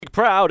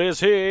Blake Proud is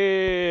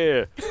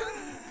here.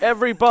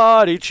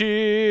 Everybody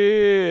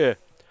cheer.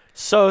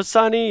 So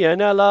Sunny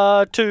and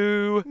Ella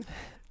too.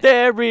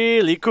 They're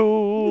really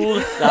cool.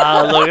 Look,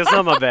 it's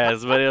not my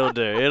best, but it'll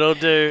do. It'll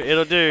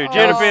do.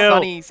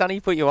 Juniper. Sunny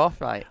put you off,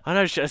 mate. I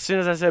know. As soon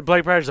as I said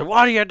Blake Proud, she's like, "What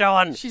are you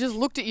doing?" She just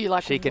looked at you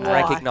like she can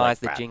why? recognise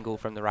the jingle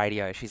from the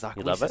radio. She's like,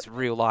 "This is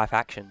real life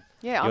action."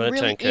 Yeah, you I'm want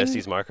to really turn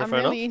Kirsty's microphone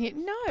I'm really off? in here.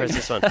 No. Press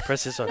this one.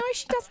 Press this one. No,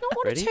 she does not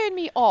want Ready? to turn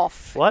me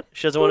off. What?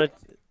 She doesn't want to.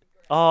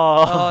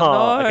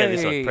 Oh, no. Okay,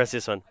 this one. Press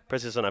this one.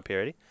 Press this one up here.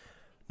 Ready?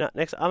 No,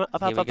 next. Up.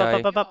 Here we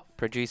go.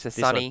 Producer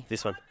Sunny.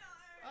 This one.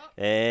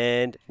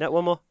 And no,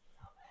 one more.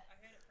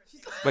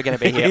 We're going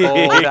to be here all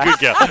day. Good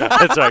job.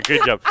 That's right.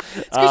 Good job.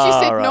 It's because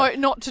you said no,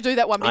 not to do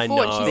that one before. I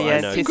know, and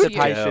she's The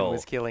like, anticipation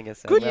was killing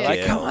us. Good We're like,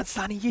 girl. come on,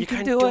 Sunny, you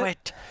can do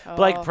it.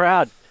 Blake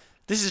Proud.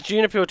 This is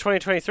Juniper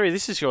 2023.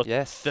 This is your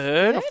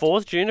third or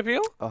fourth Juniper?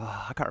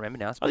 Oh, I can't remember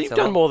now. Oh, you've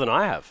done more than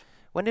I have.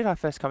 When did I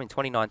first come in?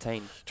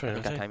 2019. I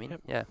think I came in.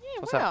 Yep. Yeah.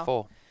 What's wow. that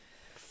for?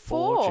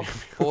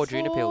 Four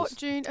Junior pills.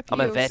 June I'm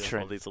a appeals.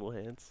 veteran. All these little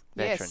hands.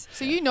 Veteran. Yes.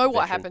 So you know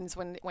what Veteran. happens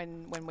when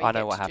we I get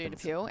know what to June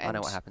happens. appeal. I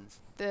know what happens.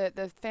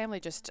 The family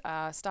just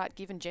start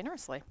giving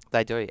generously.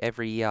 They do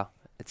every year.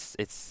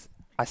 It's.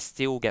 I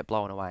still get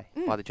blown away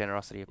by the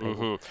generosity of people.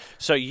 Mm-hmm.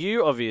 So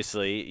you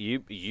obviously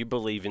you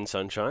believe in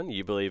sunshine.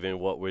 You believe in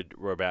what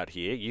we're about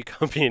here. You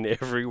come in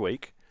every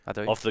week. I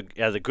do. Off the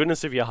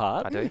goodness of your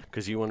heart. I do.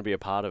 Because you want to be a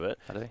part of it.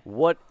 I do.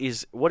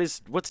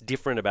 What's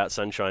different about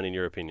sunshine in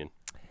your opinion?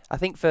 I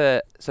think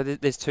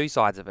there's two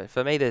sides of it.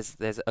 For me, there's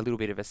a little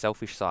bit of a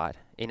selfish side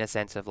in a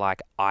sense of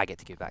like I get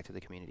to give back to the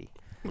community,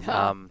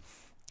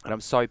 and I'm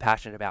so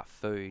passionate about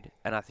food.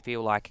 And I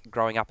feel like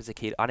growing up as a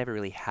kid, I never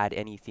really had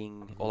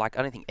anything, or like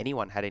I don't think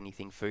anyone had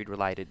anything food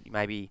related.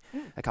 Maybe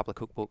a couple of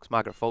cookbooks,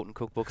 Margaret Fulton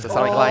cookbooks or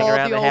something laying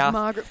around the house.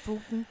 Margaret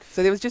Fulton.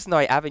 So there was just no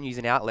avenues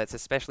and outlets,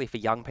 especially for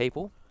young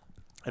people.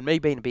 And me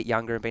being a bit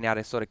younger and being able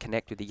to sort of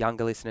connect with the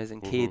younger listeners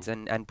and kids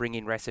and bring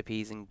in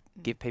recipes and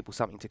give people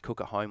something to cook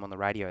at home on the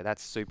radio,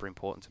 that's super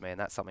important to me, and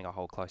that's something I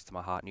hold close to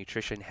my heart.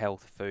 Nutrition,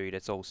 health, food,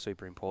 it's all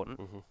super important.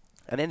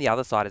 And then the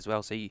other side as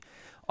well,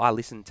 I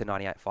listen to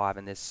 98.5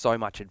 and there's so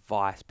much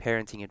advice,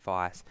 parenting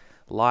advice,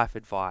 life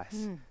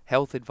advice,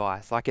 health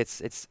advice. Like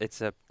it's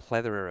a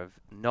plethora of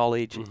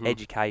knowledge,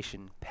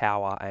 education,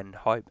 power and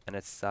hope, and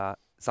it's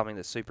something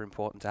that's super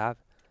important to have.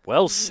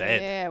 Well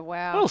said. Yeah,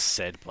 wow. Well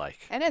said, Blake.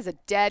 And as a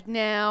dad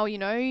now,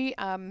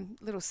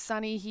 little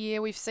Sunny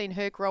here, we've seen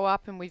her grow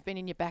up and we've been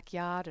in your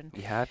backyard. And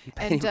you have? You've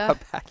been in my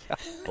backyard.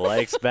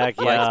 Blake's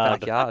backyard. Blake's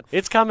backyard.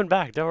 It's coming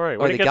back, don't worry.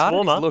 When the it gets garden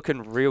warmer. is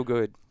looking real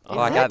good. Is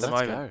Like it? at the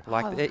Let's moment. go.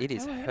 Like it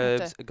is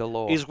herbs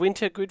galore. Is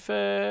winter good for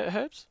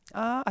herbs?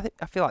 I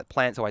feel like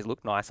plants always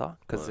look nicer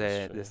because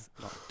they're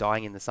not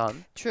dying in the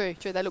sun. True.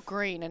 They look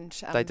green and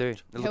They do.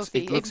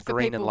 healthy. It looks Even for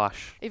green and people-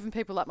 lush. Even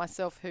people like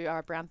myself who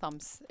are brown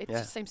thumbs, it Yeah.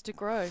 just seems to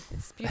grow.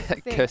 It's a beautiful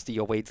thing. Kirsty,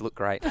 your weeds look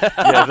great.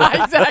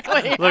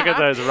 Exactly. Look at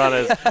those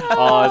runners.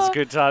 Oh, it's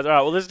good times. All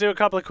right, well, let's do a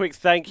couple of quick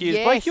thank yous.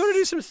 Blake, you want to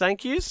do some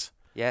thank yous?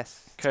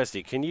 Yes.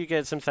 Kirsty, can you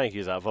get some thank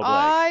yous up for Blake?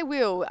 I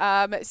will.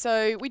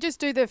 So we just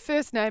do the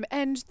first name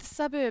and the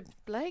suburb,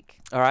 Blake.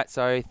 All right.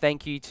 So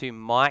thank you to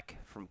Mike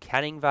from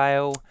Canning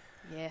Vale.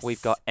 Yes.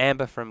 We've got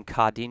Amber from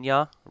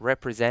Cardinia.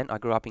 Represent. I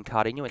grew up in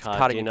Cardinia. It's Cardinia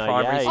Cardinia,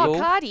 Primary yay. School. Oh,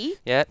 Cardi.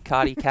 Yeah,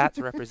 Cardi Cats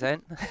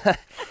represent.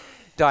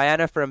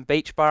 Diana from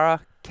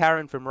Beachborough.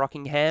 Karen from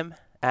Rockingham.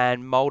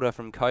 And Mulder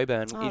from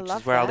Coburn, which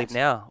love is where I that. live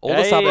now. All the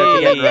Hey, suburbs are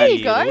getting there ready.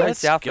 you go. Let's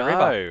South of the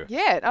river.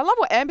 Yeah, I love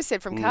what Amber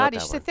said from Not Cardi.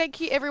 that She one. said, thank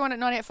you everyone at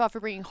 98.5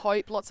 for bringing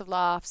hope, lots of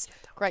laughs,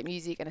 great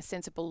music and a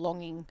sense of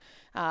belonging.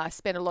 I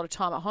spend a lot of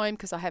time at home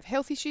because I have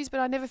health issues, but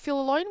I never feel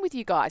alone with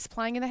you guys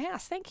playing in the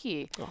house. Thank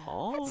you.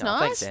 Oh, That's No,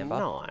 nice. thanks, Amber.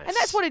 Nice. And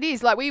that's what it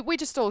is. Like we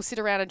just all sit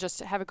around and just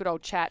have a good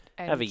old chat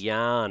and Have a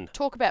yarn.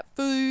 talk about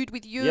food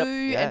with you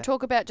Yeah. and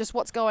talk about just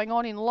what's going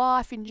on in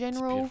life in It's a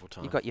general. beautiful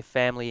time. You've got your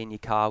family in your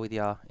car with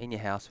you, in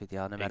your house with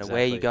you. No matter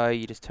where you Exactly. go,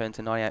 you just turn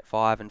to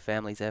 98.5 and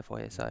family's there for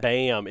you. So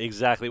Bam,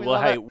 exactly. We Well,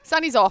 love hey, it.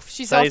 Sunny's off.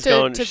 She's Sunny's off to,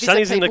 gone. to visit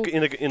Sunny's people.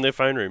 in the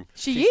phone room.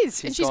 She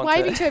is, and she's she's gone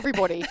waving to- to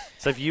everybody.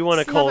 So if you want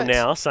to Just call love it.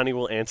 now, Sunny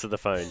will answer the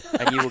phone.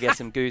 and you will get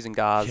some goos and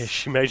gars. Yeah,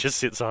 she may just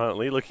sit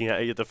silently looking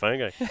at you at the phone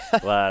going,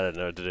 well, I don't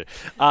know what to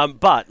do.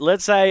 But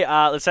let's say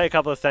a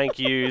couple of thank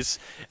yous,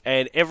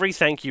 and every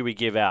thank you we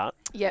give out,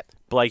 Yep.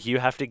 Blake, you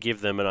have to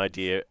give them an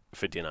idea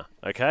for dinner,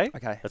 okay?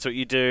 Okay. That's what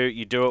you do.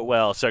 You do it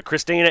well. So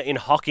Christina in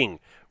Hocking,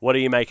 what are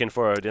you making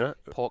for her dinner?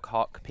 Pork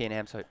hock, pea and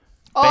ham soup.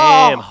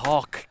 Bam, Oh,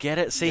 Hock. Get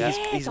it? See, Yeah.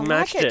 he's Yes, I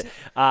matched like it.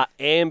 it.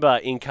 Amber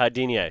in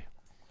Cardinia.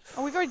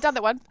 oh, we've already done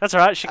that one. That's all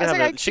right. She can That's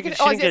have okay. a, she can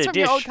oh, get it's a from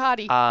your old dish.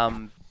 Cardi.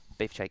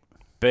 Beef cheek.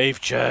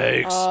 Beef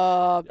cheeks.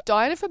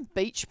 Diana from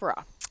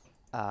Beachborough.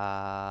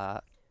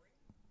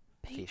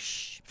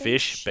 Fish.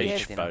 Fish, yeah.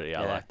 beach, boat.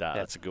 Yeah, I Yeah, like that.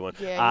 yeah. That's a good one.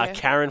 Yeah, yeah.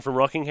 Karen from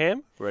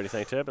Rockingham. We already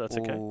thanked her, but that's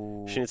okay.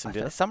 Ooh, She needs some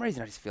dinner. For some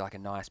reason, I just feel like a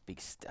nice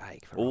big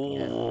steak. For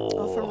Rockingham.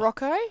 Oh, for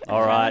Rocco.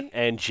 All right. Okay.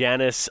 And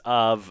Janice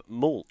of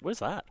Mull. Where's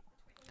that?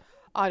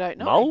 I don't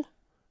know. Mull?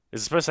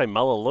 Is it supposed to say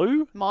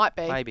Mullaloo? Might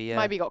be. Maybe, yeah.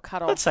 Maybe got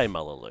cut off. Let's say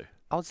Mullaloo.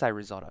 I would say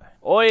risotto.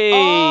 Oi!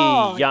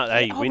 Oh, yeah,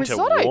 hey, yeah. Oh, winter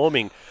risotto.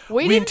 warming.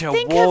 We Winter didn't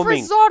think warming. of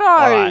risotto.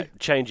 All right,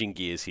 changing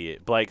gears here.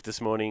 Blake, this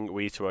morning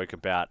we spoke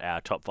about our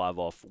top 5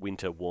 off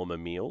winter warmer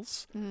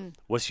meals.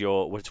 What's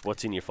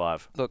in your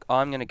 5? Look,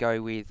 I'm going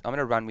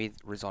to run with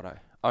risotto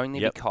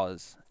only Yep.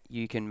 because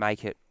you can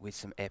make it with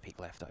some epic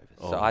leftovers.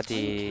 Oh, so I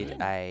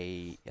didn't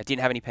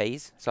have any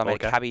peas, so I made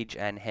Okay. a cabbage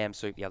and ham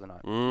soup the other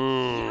night.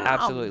 Mm.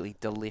 Absolutely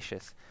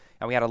delicious.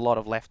 And we had a lot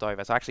of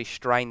leftovers. I actually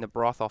strained the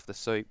broth off the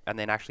soup and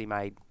then actually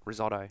made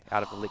risotto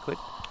out of the liquid.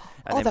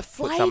 And Oh, then the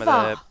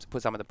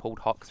put some of the pulled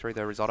hock through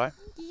the risotto.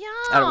 Yum.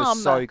 And it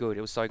was so good.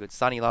 It was so good.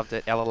 Sonny loved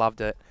it. Ella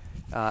loved it.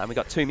 And we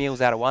got 2 meals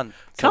out of 1. So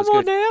Come it was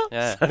on good. now.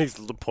 Yeah. Sonny's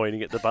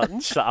pointing at the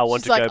buttons. So I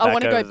want She's to like, go back I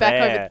want to go over back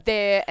there. over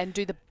there and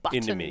do the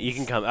buttons. In a minute. You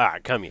can come. All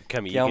right, come here. You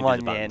Come can do on,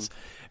 the man. buttons.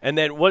 And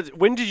then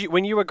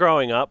when you were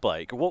growing up,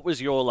 Blake, what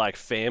was your like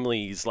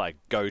family's like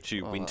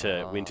go-to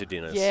winter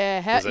dinners?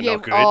 Yeah, Was it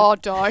not good? Oh,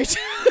 don't.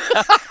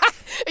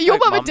 Your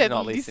Hope mum and Mum's dad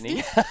not listening.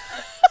 listening.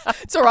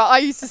 It's all right. I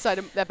used to say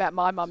about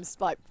my mum's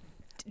like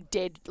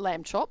dead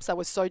lamb chops. They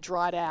were so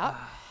dried out,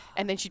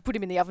 and then she'd put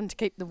them in the oven to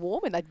keep them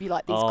warm, and they'd be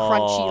like these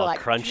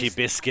crunchy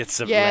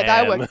biscuits of yeah,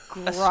 lamb. they were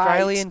great.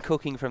 Australian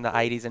cooking from the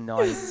 80s and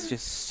 90s is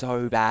just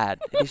so bad.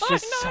 It's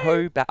just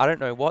so bad. I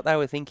don't know what they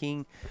were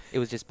thinking. It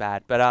was just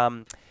bad. But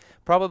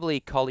probably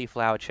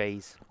cauliflower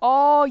cheese.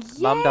 Oh yes.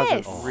 Mum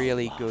does a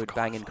really good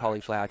banging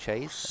cauliflower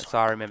cheese. So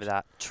I remember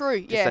that. True.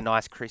 Just Yeah. a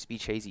nice crispy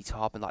cheesy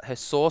top, and like her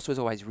sauce was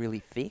always really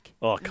thick.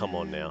 Oh, come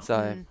on now.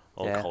 So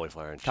yeah.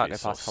 Cauliflower and Can't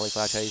cheese go past sauce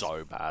cauliflower cheese.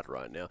 So bad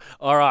right now.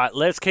 All right,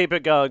 let's keep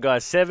it going,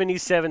 guys.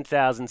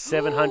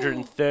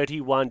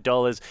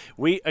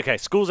 $77,731.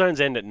 School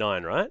zones end at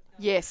 9, right?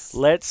 Yes.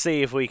 Let's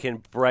see if we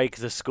can break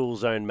the school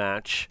zone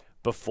match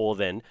before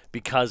then,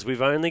 because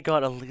we've only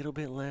got a little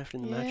bit left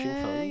in the matching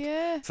fund.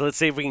 Yeah. So let's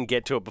see if we can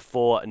get to it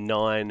before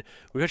 9.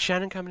 We got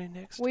Shannon coming in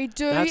next. We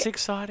do. That's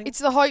exciting. It's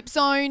the Hope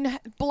Zone.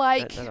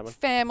 Blake, No,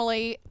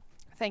 family,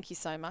 thank you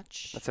so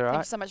much. That's all Thank you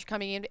right. so much for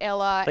coming in,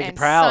 Ella Thank you, and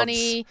Prouds.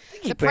 Sonny.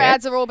 Thank you, The Proud.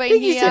 Prouds are all being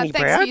Thank you, here. Sonny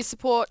Thanks for Proud. your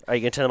support. Are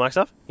you going to turn the mics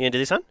off? You going to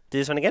do this one? Do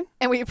this one again?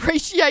 And we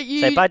appreciate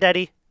you Say bye,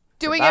 Daddy.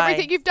 doing Bye.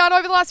 everything you've done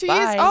over the last few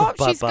years. Bye. Oh,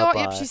 Bye, she's bye, got.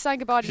 bye. Yep, she's saying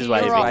goodbye to She's you.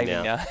 waving You're off.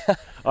 now. now.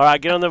 All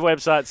right, get on the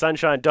website,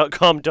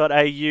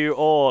 sunshine.com.au,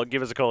 or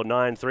give us a call,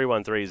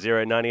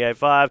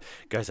 93130985.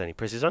 Go, Sonny.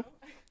 Press this one.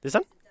 This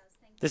one?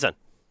 This one.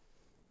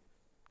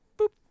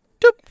 Boop.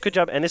 Doop. Good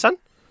job. And this one?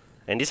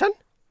 And this one?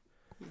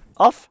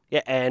 Off.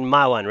 Yeah, and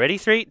my one. Ready?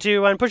 3,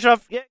 2, 1. Push it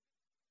off. Yeah.